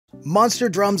Monster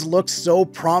Drums looks so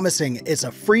promising. It's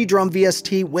a free drum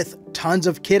VST with tons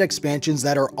of kit expansions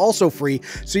that are also free,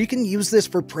 so you can use this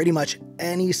for pretty much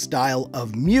any style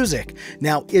of music.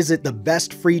 Now, is it the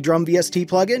best free drum VST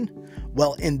plugin?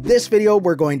 Well, in this video,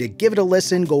 we're going to give it a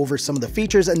listen, go over some of the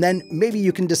features, and then maybe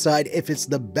you can decide if it's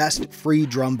the best free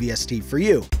drum VST for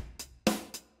you.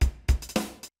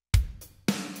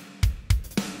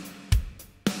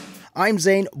 I'm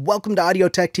Zane, welcome to Audio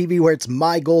Tech TV, where it's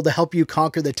my goal to help you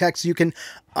conquer the tech so you can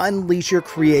unleash your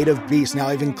creative beast. Now,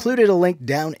 I've included a link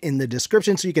down in the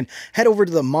description so you can head over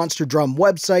to the Monster Drum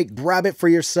website, grab it for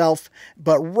yourself.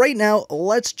 But right now,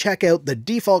 let's check out the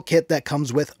default kit that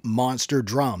comes with Monster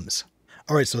Drums.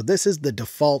 All right, so this is the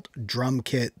default drum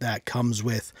kit that comes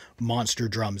with Monster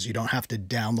Drums. You don't have to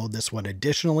download this one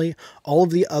additionally. All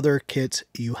of the other kits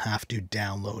you have to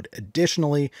download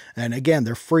additionally. And again,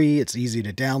 they're free. It's easy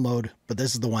to download, but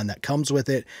this is the one that comes with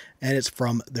it. And it's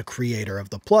from the creator of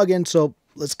the plugin. So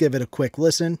let's give it a quick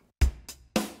listen.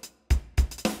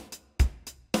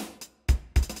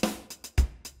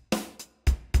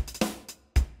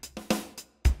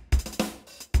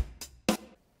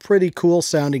 Pretty cool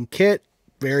sounding kit.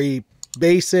 Very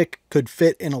basic, could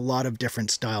fit in a lot of different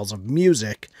styles of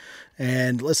music.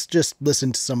 And let's just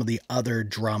listen to some of the other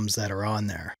drums that are on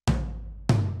there.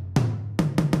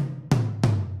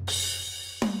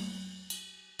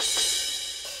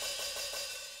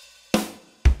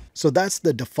 So that's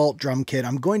the default drum kit.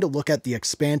 I'm going to look at the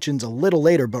expansions a little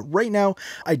later, but right now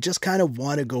I just kind of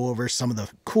want to go over some of the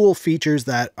cool features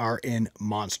that are in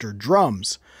Monster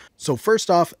Drums. So first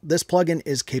off, this plugin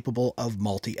is capable of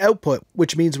multi-output,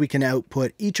 which means we can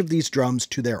output each of these drums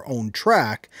to their own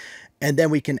track, and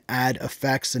then we can add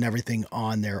effects and everything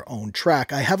on their own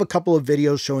track. I have a couple of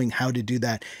videos showing how to do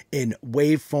that in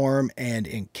Waveform and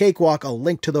in Cakewalk. I'll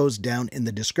link to those down in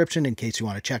the description in case you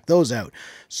want to check those out.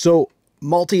 So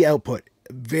multi-output,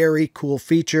 very cool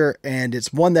feature, and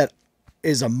it's one that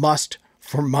is a must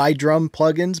for my drum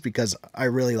plugins because I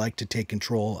really like to take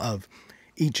control of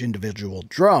each individual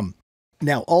drum.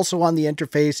 Now, also on the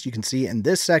interface, you can see in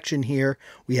this section here,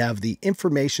 we have the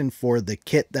information for the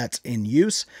kit that's in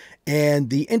use, and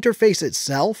the interface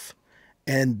itself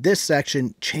and this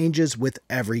section changes with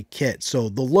every kit. So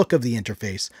the look of the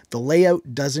interface, the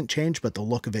layout doesn't change, but the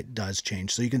look of it does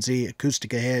change. So you can see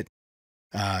Acoustica Hit,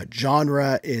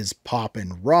 genre is pop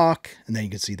and rock, and then you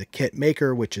can see the kit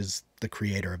maker, which is the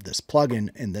creator of this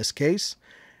plugin in this case.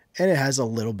 And it has a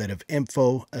little bit of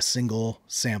info, a single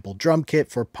sample drum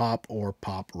kit for pop or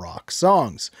pop rock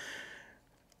songs.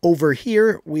 Over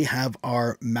here, we have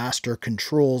our master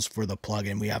controls for the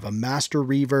plugin. We have a master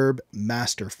reverb,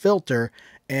 master filter,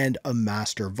 and a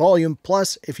master volume.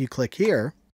 Plus, if you click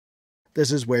here,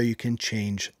 this is where you can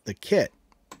change the kit.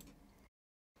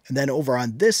 And then over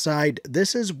on this side,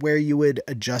 this is where you would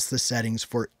adjust the settings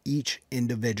for each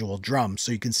individual drum.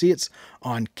 So you can see it's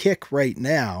on kick right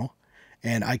now,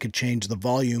 and I could change the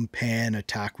volume, pan,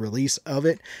 attack, release of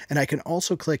it. And I can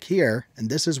also click here, and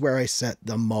this is where I set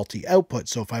the multi-output.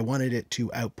 So if I wanted it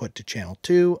to output to channel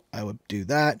 2, I would do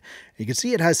that. You can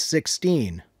see it has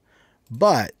 16,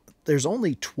 but there's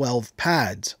only 12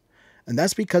 pads. And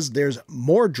that's because there's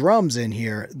more drums in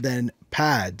here than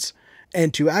pads.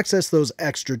 And to access those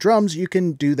extra drums, you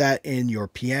can do that in your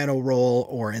piano roll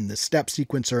or in the step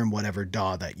sequencer and whatever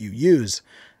DAW that you use.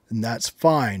 And that's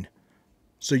fine.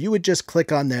 So you would just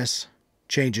click on this,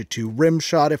 change it to rim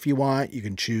shot if you want. You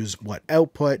can choose what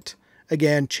output,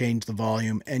 again, change the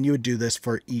volume, and you would do this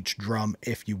for each drum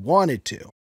if you wanted to.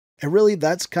 And really,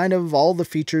 that's kind of all the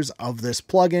features of this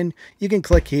plugin. You can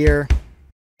click here,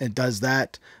 it does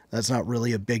that. That's not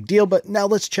really a big deal, but now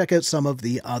let's check out some of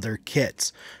the other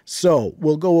kits. So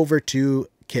we'll go over to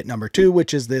kit number 2,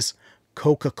 which is this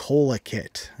CocaCola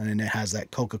Kit, and it has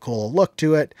that Coca-Cola look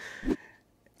to it.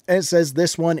 And it says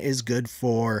this one is good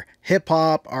for hip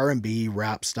hop, R&B,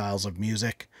 rap styles of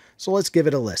music. So let's give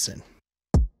it a listen.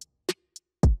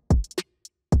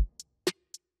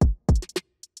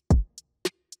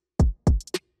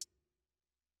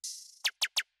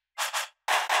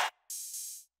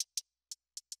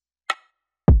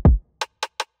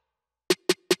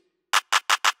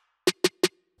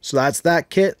 So that's that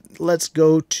kit. Let's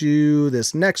go to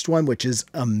this next one, which is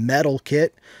a metal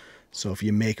kit. So if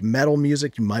you make metal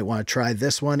music, you might want to try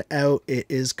this one out. It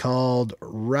is called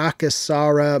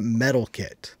Raciksuara Metal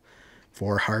Kit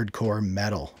for hardcore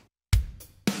metal.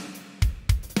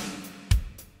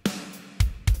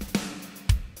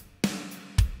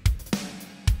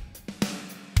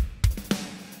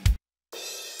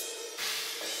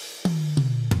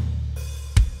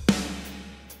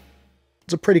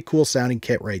 It's a pretty cool sounding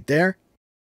kit right there.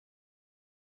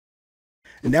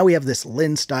 And now we have this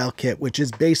Linn style kit, which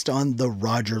is based on the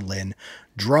Roger Linn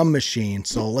drum machine.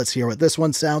 So let's hear what this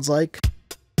one sounds like.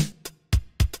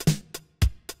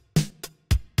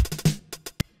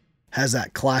 Has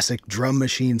that classic drum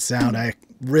machine sound. I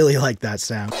really like that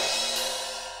sound.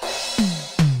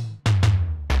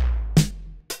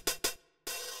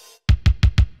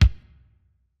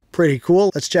 Pretty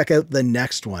cool. Let's check out the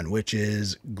next one, which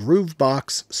is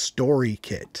Groovebox Story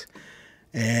Kit.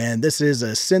 And this is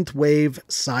a synthwave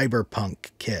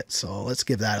cyberpunk kit. So let's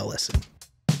give that a listen.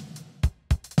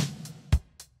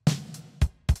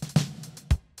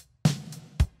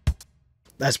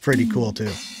 That's pretty cool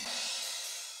too.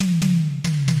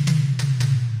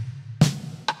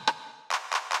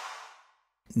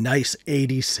 Nice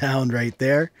 80s sound right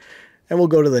there. And we'll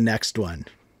go to the next one.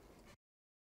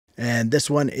 And this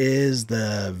one is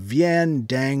the Vian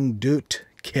Dangdut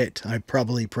kit. I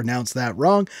probably pronounced that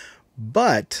wrong,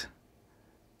 but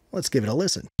let's give it a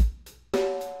listen.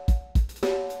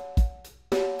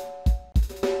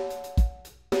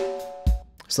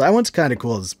 So that one's kind of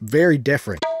cool. It's very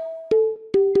different.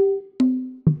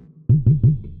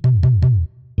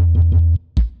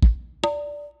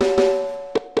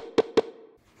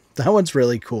 That one's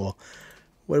really cool.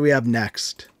 What do we have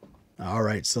next? All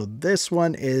right, so this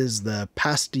one is the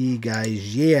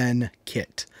Pastigajian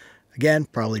Kit. Again,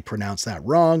 probably pronounced that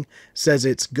wrong. Says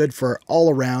it's good for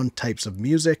all around types of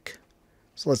music.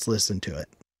 So let's listen to it.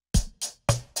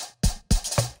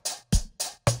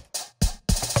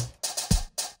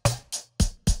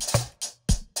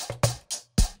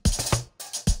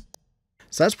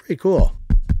 So that's pretty cool.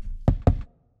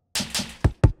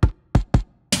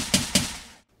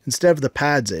 Instead of the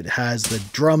pads, it has the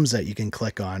drums that you can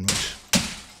click on, which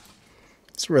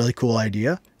it's a really cool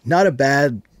idea. Not a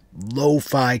bad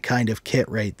lo-fi kind of kit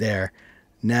right there.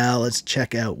 Now let's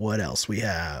check out what else we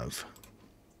have.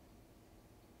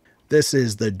 This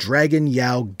is the Dragon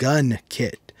Yao Gun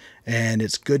Kit, and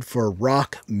it's good for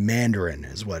rock Mandarin,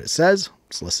 is what it says.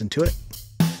 Let's listen to it.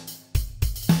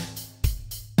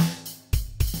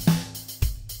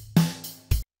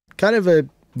 Kind of a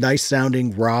nice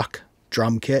sounding rock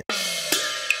drum kit.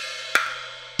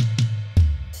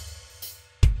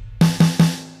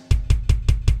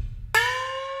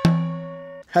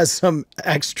 Has some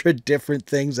extra different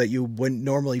things that you wouldn't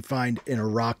normally find in a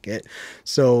rock kit.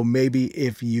 So maybe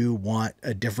if you want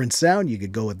a different sound, you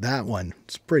could go with that one.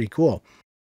 It's pretty cool.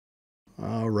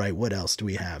 All right, what else do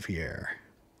we have here?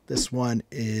 This one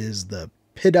is the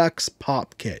Pidux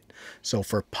Pop Kit. So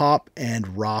for pop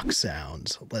and rock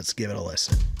sounds, let's give it a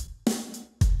listen.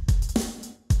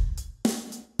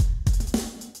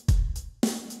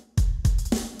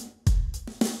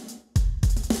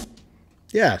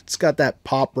 Yeah, it's got that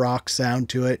pop rock sound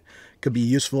to it. Could be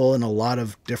useful in a lot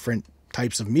of different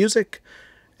types of music.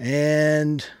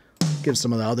 And give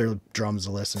some of the other drums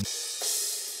a listen.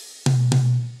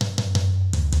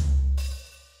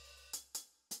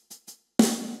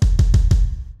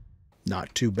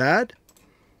 Not too bad.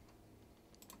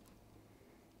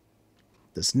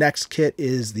 This next kit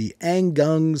is the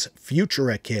Agung's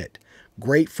Futura kit.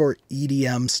 Great for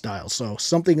EDM style. So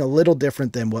something a little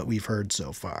different than what we've heard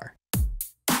so far.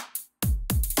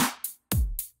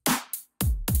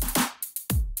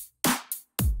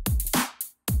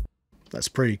 That's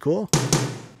pretty cool.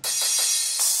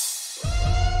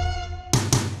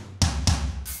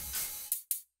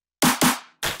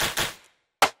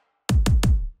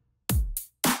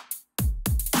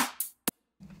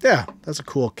 Yeah, that's a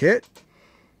cool kit.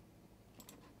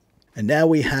 And now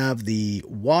we have the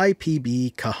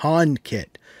YPB Cajon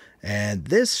Kit. And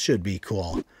this should be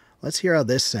cool. Let's hear how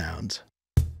this sounds.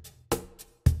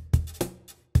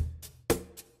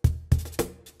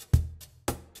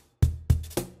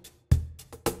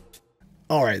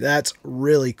 All right, that's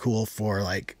really cool for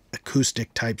like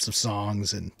acoustic types of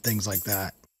songs and things like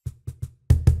that.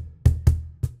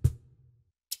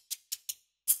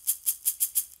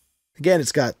 Again,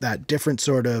 it's got that different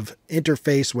sort of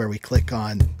interface where we click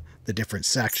on the different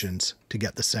sections to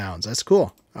get the sounds. That's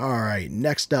cool. All right,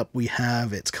 next up we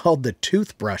have, it's called the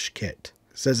Toothbrush Kit.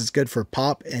 It says it's good for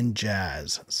pop and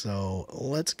jazz. So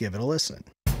let's give it a listen.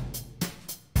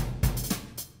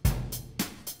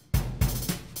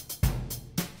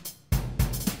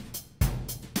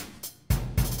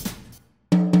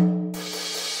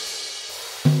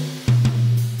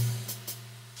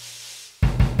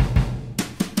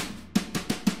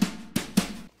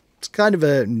 Kind of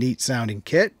a neat sounding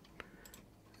kit.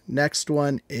 Next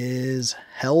one is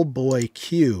Hellboy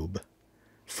Cube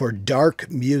for dark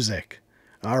music.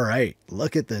 All right,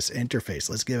 look at this interface.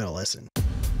 Let's give it a listen.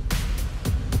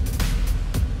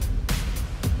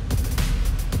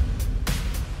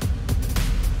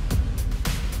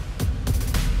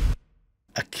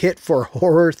 kit for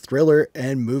horror, thriller,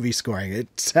 and movie scoring.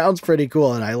 It sounds pretty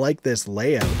cool, and I like this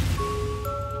layout.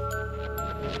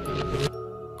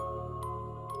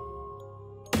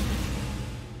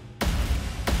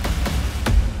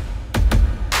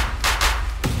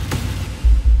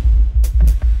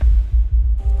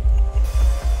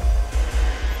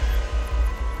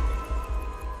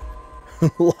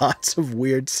 Lots of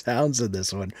weird sounds in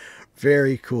this one.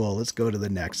 Very cool. Let's go to the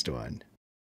next one.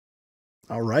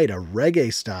 All right, a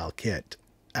reggae style kit.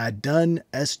 Adun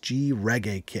SG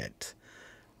Reggae Kit.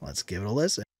 Let's give it a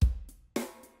listen.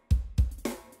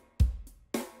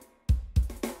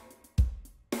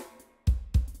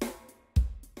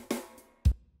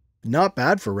 Not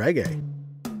bad for reggae.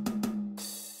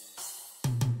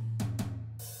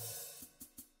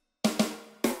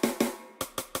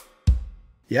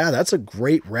 Yeah, that's a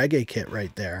great reggae kit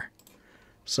right there.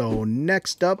 So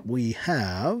next up we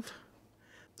have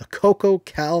the Koko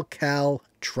KalKal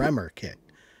Tremor Kit.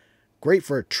 Great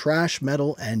for trash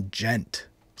metal and gent.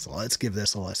 So let's give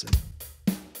this a listen.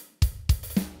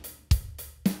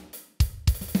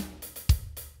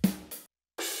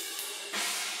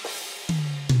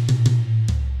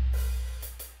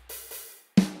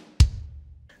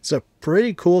 It's a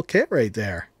pretty cool kit right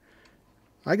there.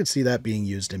 I could see that being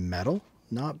used in metal.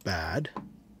 Not bad.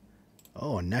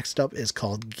 Oh, next up is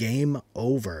called Game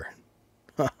Over.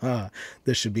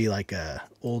 This should be like a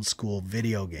old school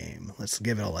video game. Let's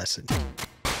give it a listen.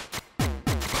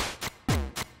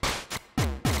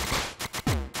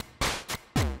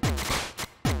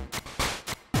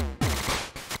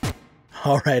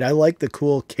 All right, I like the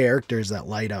cool characters that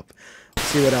light up. Let's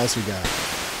see what else we got.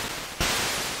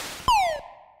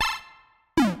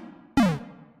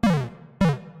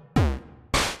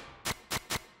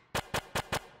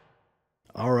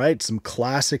 All right, some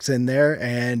classics in there,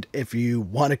 and if you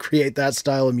want to create that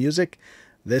style of music,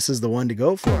 this is the one to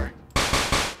go for.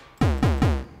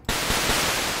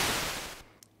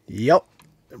 Yep,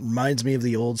 it reminds me of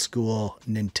the old school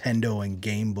Nintendo and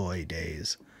Game Boy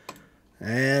days.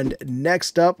 And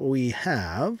next up we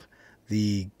have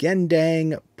the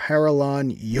Gendeng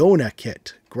Paralon Yona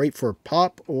Kit. Great for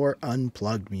pop or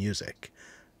unplugged music.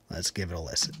 Let's give it a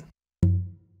listen.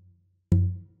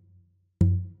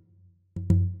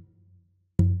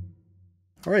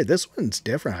 All right, this one's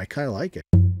different. I kind of like it.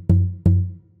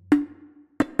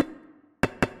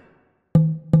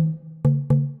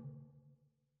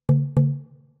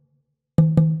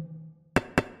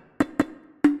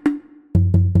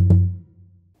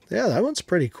 Yeah, that one's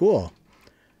pretty cool.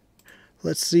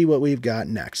 Let's see what we've got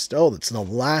next. Oh, that's the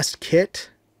last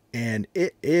kit, and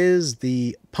it is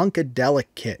the Punkadelic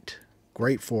Kit.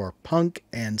 Great for punk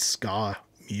and ska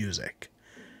music,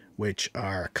 which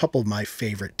are a couple of my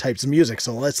favorite types of music.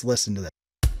 So let's listen to this.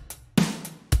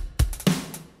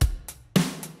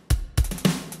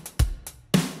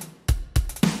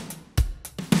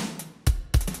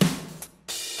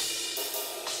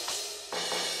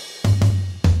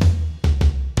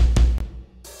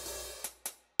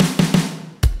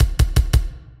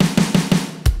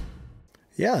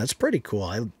 Yeah, that's pretty cool.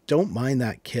 I don't mind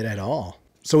that kit at all.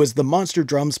 So is the Monster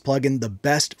Drums plugin the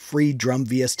best free drum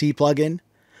VST plugin?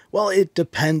 Well, it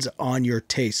depends on your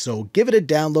taste, so give it a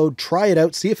download, try it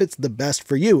out, see if it's the best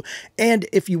for you. And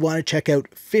if you want to check out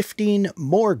 15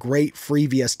 more great free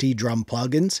VST drum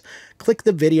plugins, click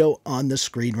the video on the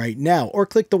screen right now, or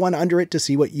click the one under it to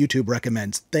see what YouTube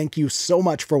recommends. Thank you so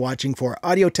much for watching. For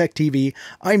Audio Tech TV,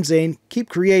 I'm Zane, keep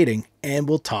creating, and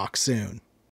we'll talk soon.